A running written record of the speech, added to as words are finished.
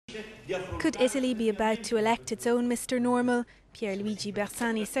Could Italy be about to elect its own Mr. Normal? Pier Luigi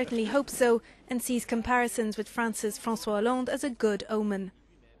Bersani certainly hopes so and sees comparisons with France's François Hollande as a good omen.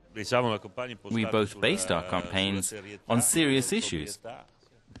 We both based our campaigns on serious issues.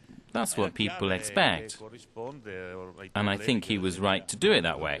 That's what people expect. And I think he was right to do it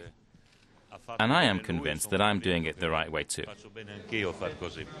that way. And I am convinced that I'm doing it the right way too.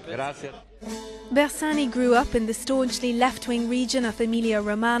 Bersani grew up in the staunchly left-wing region of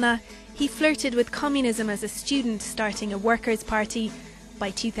Emilia-Romagna. He flirted with communism as a student, starting a workers' party.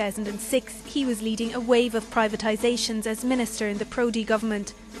 By 2006, he was leading a wave of privatisations as minister in the Prodi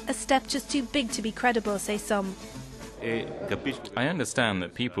government, a step just too big to be credible, say some. I understand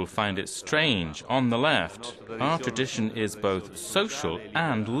that people find it strange on the left. Our tradition is both social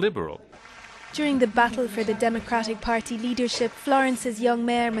and liberal. During the battle for the Democratic Party leadership, Florence's young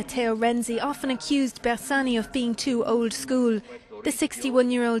mayor Matteo Renzi often accused Bersani of being too old school. The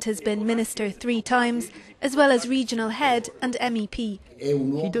 61-year-old has been minister 3 times, as well as regional head and MEP.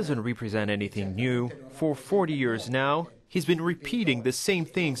 He doesn't represent anything new. For 40 years now, he's been repeating the same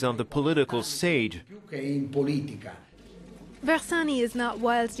things on the political stage. Bersani is not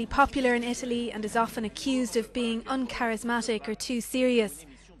wildly popular in Italy and is often accused of being uncharismatic or too serious.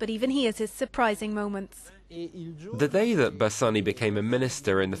 But even he has his surprising moments. The day that Bersani became a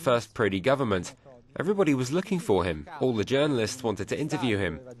minister in the first Prodi government, everybody was looking for him. All the journalists wanted to interview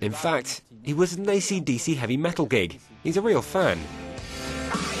him. In fact, he was at an AC/DC heavy metal gig. He's a real fan.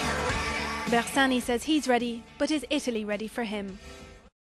 Bersani says he's ready, but is Italy ready for him?